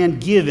can a man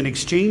give in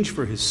exchange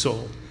for his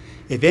soul?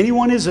 If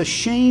anyone is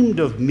ashamed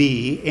of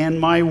me and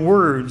my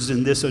words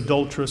in this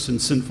adulterous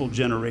and sinful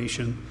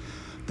generation,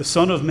 the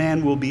Son of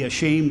Man will be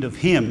ashamed of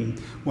him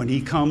when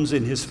he comes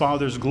in his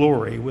Father's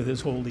glory with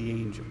his holy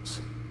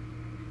angels.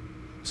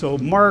 So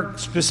Mark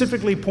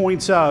specifically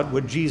points out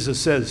what Jesus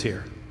says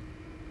here,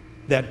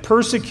 that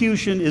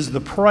persecution is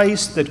the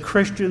price that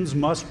Christians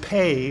must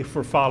pay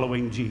for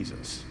following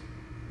Jesus.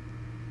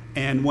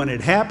 And when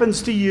it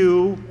happens to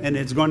you, and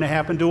it's going to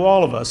happen to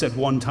all of us at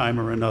one time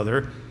or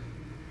another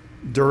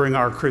during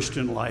our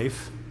Christian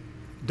life,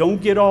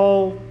 don't get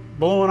all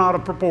blown out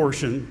of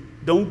proportion.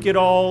 Don't get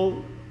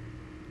all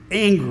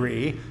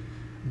angry.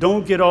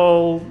 Don't get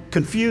all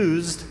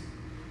confused.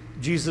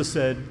 Jesus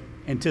said,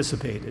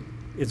 anticipate it.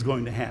 It's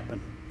going to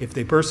happen. If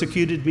they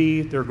persecuted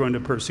me, they're going to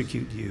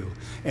persecute you.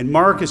 And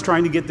Mark is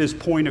trying to get this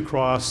point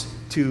across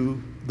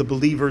to the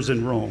believers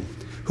in Rome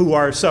who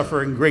are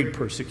suffering great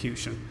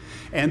persecution.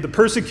 And the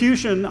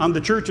persecution on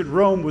the church at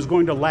Rome was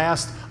going to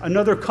last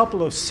another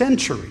couple of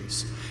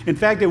centuries. In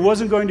fact, it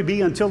wasn't going to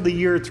be until the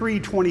year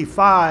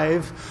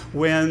 325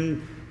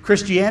 when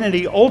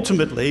Christianity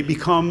ultimately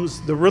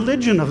becomes the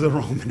religion of the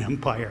Roman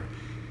Empire.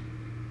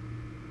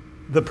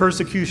 The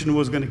persecution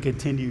was going to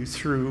continue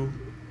through,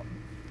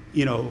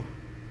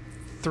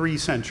 3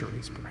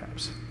 centuries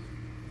perhaps.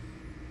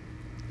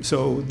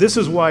 So this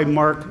is why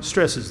Mark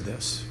stresses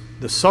this.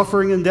 The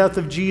suffering and death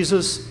of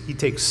Jesus, he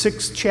takes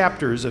 6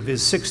 chapters of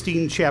his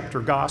 16-chapter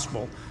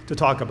gospel to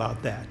talk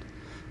about that,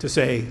 to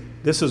say,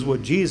 this is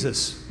what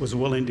Jesus was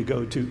willing to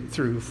go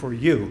through for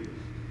you.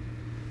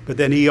 But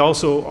then he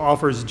also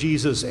offers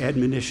Jesus'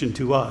 admonition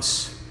to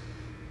us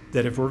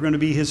that if we're going to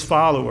be his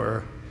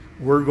follower,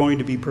 we're going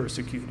to be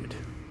persecuted.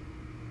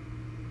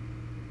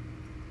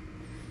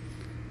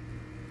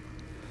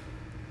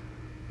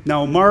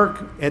 Now,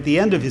 Mark, at the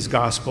end of his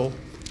gospel,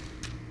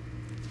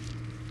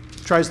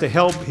 tries to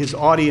help his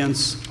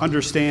audience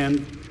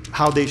understand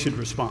how they should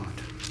respond.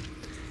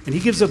 And he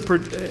gives a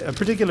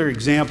particular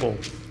example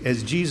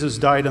as Jesus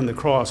died on the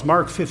cross,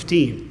 Mark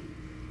 15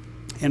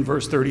 and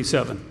verse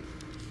 37.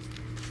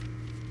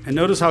 And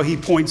notice how he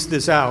points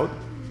this out.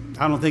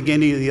 I don't think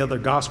any of the other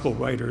gospel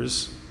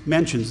writers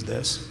mentions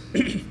this.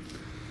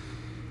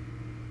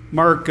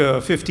 Mark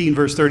 15,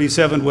 verse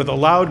 37, with a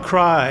loud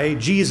cry,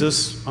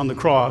 Jesus on the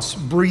cross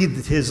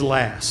breathed his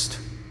last.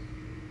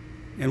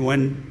 And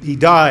when he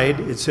died,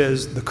 it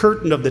says, the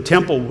curtain of the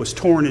temple was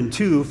torn in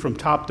two from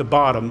top to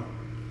bottom.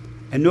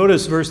 And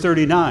notice verse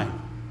 39,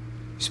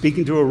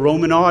 speaking to a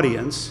Roman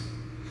audience,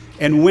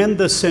 and when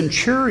the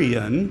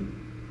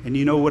centurion, and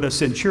you know what a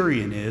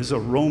centurion is, a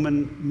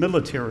Roman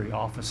military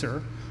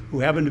officer who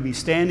happened to be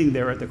standing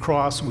there at the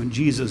cross when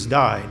Jesus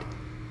died.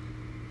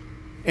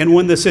 And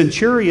when the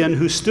centurion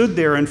who stood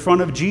there in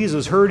front of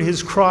Jesus heard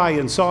his cry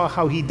and saw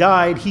how he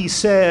died, he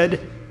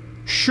said,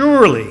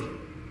 surely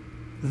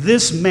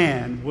this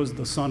man was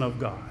the Son of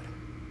God.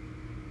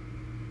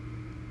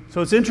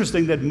 So it's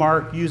interesting that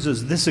Mark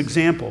uses this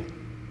example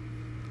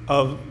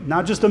of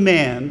not just a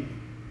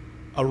man,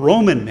 a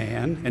Roman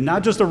man, and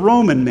not just a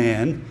Roman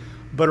man,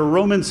 but a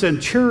Roman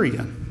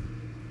centurion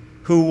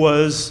who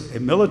was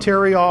a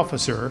military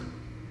officer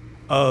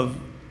of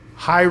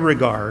high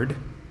regard,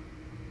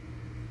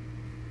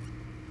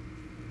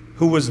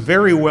 who was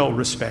very well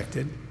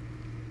respected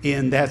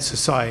in that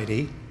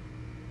society.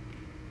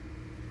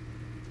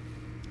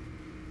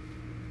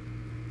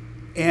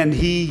 And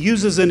he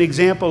uses an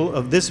example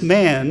of this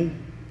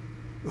man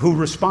who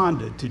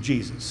responded to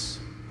Jesus,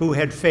 who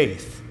had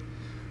faith,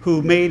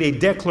 who made a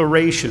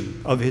declaration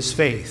of his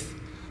faith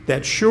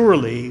that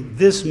surely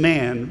this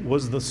man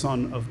was the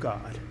Son of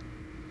God.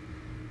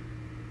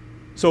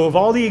 So of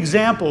all the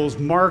examples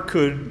Mark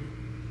could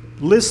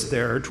list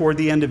there toward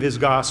the end of his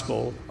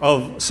gospel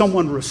of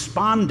someone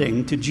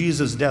responding to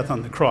Jesus' death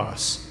on the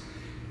cross,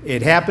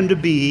 it happened to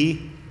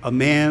be a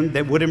man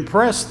that would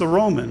impress the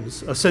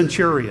Romans, a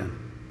centurion,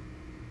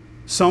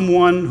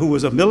 someone who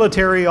was a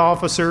military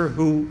officer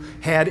who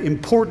had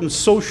important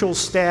social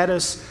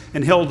status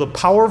and held a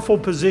powerful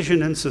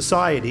position in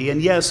society.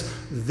 And yes,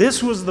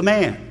 this was the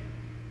man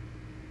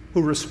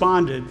who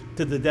responded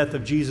to the death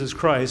of Jesus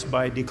Christ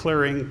by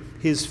declaring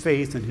his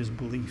faith and his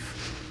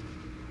belief.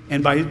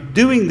 And by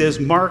doing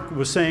this, Mark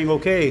was saying,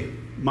 okay,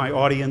 my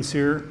audience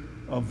here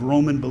of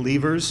Roman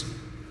believers,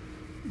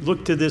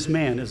 look to this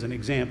man as an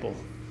example.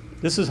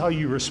 This is how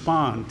you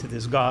respond to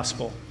this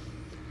gospel.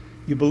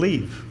 You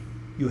believe.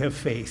 You have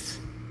faith.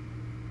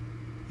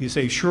 You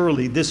say,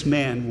 surely this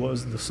man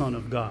was the Son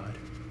of God.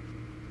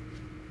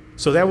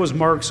 So that was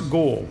Mark's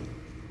goal.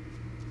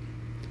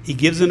 He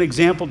gives an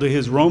example to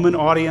his Roman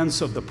audience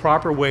of the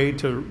proper way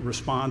to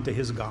respond to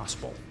his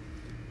gospel.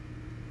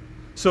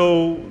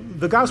 So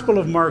the Gospel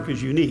of Mark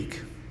is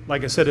unique.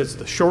 Like I said, it's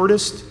the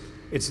shortest.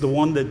 It's the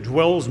one that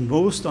dwells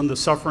most on the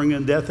suffering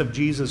and death of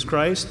Jesus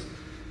Christ.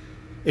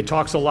 It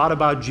talks a lot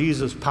about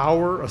Jesus'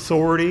 power,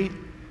 authority,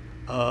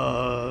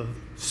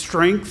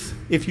 strength,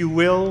 if you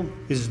will,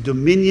 his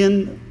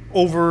dominion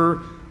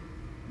over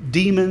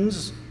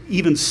demons,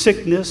 even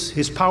sickness,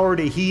 his power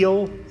to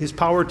heal, his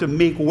power to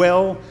make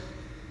well.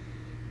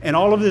 And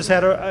all of this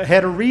had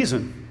a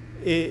reason.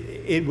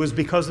 It was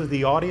because of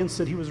the audience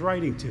that he was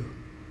writing to.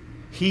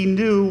 He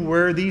knew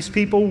where these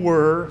people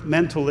were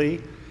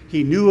mentally.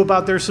 He knew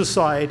about their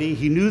society.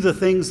 He knew the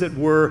things that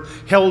were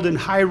held in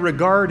high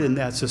regard in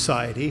that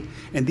society.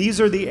 And these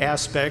are the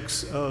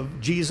aspects of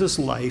Jesus'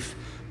 life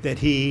that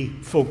he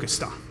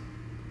focused on.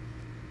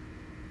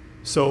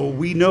 So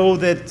we know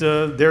that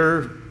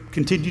there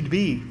continued to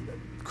be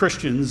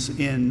Christians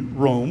in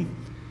Rome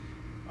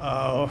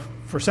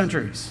for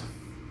centuries,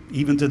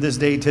 even to this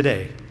day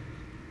today.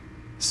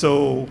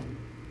 So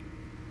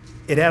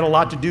it had a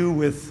lot to do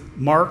with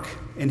Mark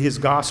and his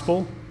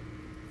gospel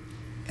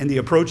and the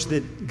approach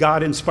that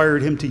God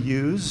inspired him to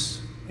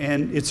use,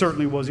 and it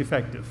certainly was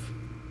effective.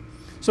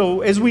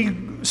 So as we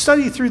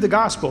study through the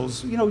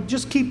Gospels,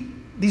 just keep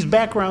these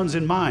backgrounds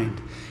in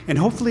mind, and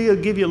hopefully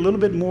it'll give you a little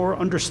bit more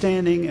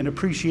understanding and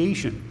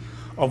appreciation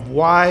of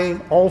why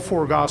all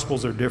four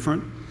Gospels are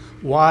different,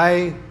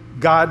 why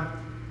God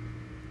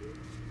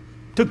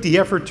took the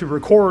effort to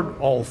record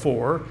all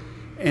four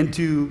and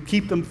to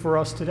keep them for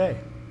us today.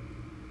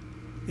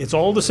 It's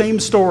all the same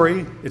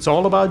story. It's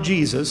all about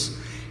Jesus.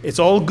 It's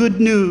all good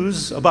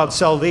news about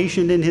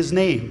salvation in his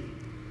name.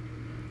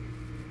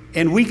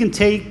 And we can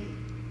take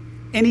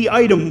any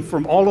item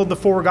from all of the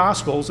four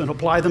Gospels and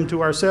apply them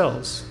to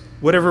ourselves,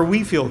 whatever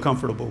we feel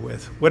comfortable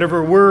with,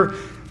 whatever we're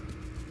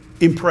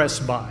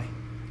impressed by.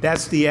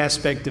 That's the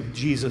aspect of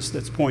Jesus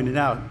that's pointed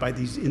out by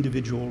these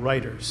individual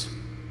writers.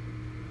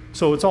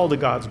 So it's all to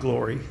God's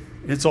glory,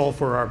 and it's all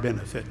for our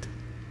benefit.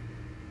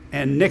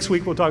 And next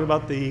week we'll talk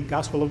about the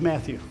Gospel of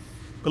Matthew.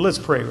 But let's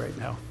pray right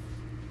now.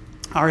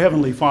 Our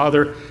Heavenly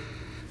Father,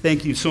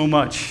 thank you so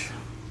much.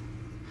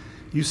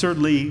 You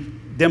certainly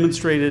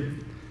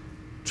demonstrated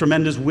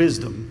tremendous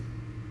wisdom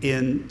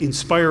in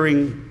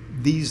inspiring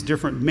these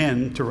different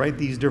men to write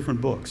these different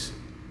books.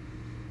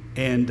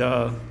 And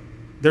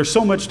there's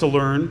so much to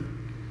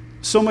learn,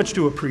 so much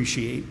to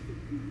appreciate,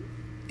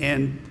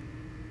 and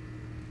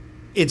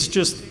it's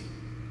just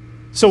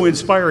so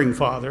inspiring,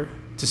 Father,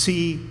 to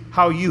see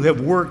how you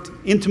have worked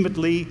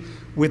intimately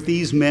with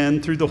these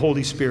men through the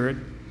Holy Spirit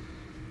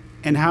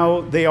and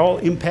how they all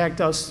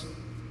impact us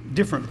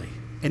differently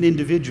and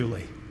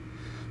individually.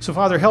 So,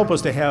 Father, help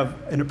us to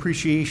have an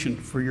appreciation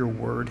for your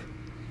word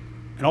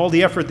and all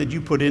the effort that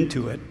you put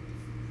into it.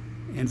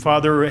 And,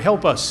 Father,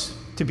 help us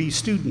to be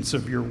students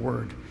of your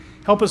word.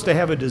 Help us to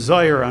have a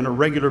desire on a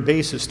regular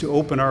basis to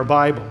open our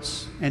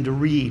Bibles and to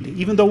read,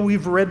 even though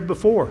we've read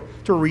before,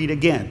 to read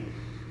again,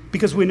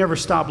 because we never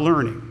stop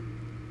learning.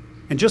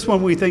 And just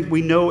when we think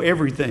we know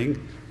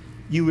everything,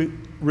 you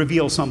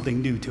reveal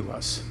something new to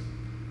us.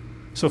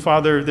 So,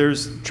 Father,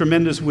 there's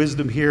tremendous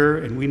wisdom here,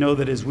 and we know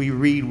that as we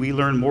read, we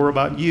learn more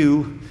about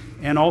you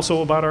and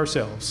also about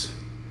ourselves.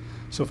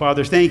 So,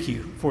 Father, thank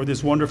you for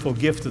this wonderful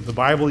gift of the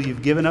Bible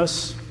you've given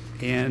us,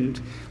 and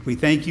we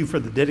thank you for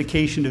the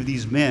dedication of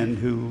these men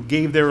who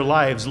gave their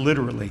lives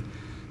literally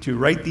to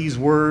write these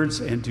words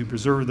and to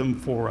preserve them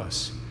for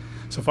us.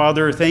 So,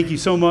 Father, thank you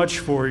so much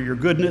for your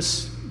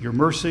goodness, your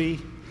mercy,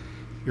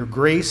 your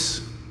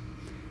grace,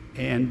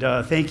 and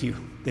thank you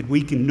that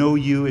we can know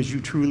you as you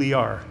truly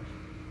are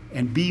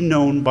and be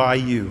known by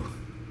you.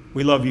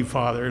 We love you,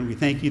 Father, and we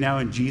thank you now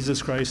in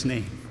Jesus Christ's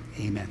name.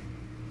 Amen.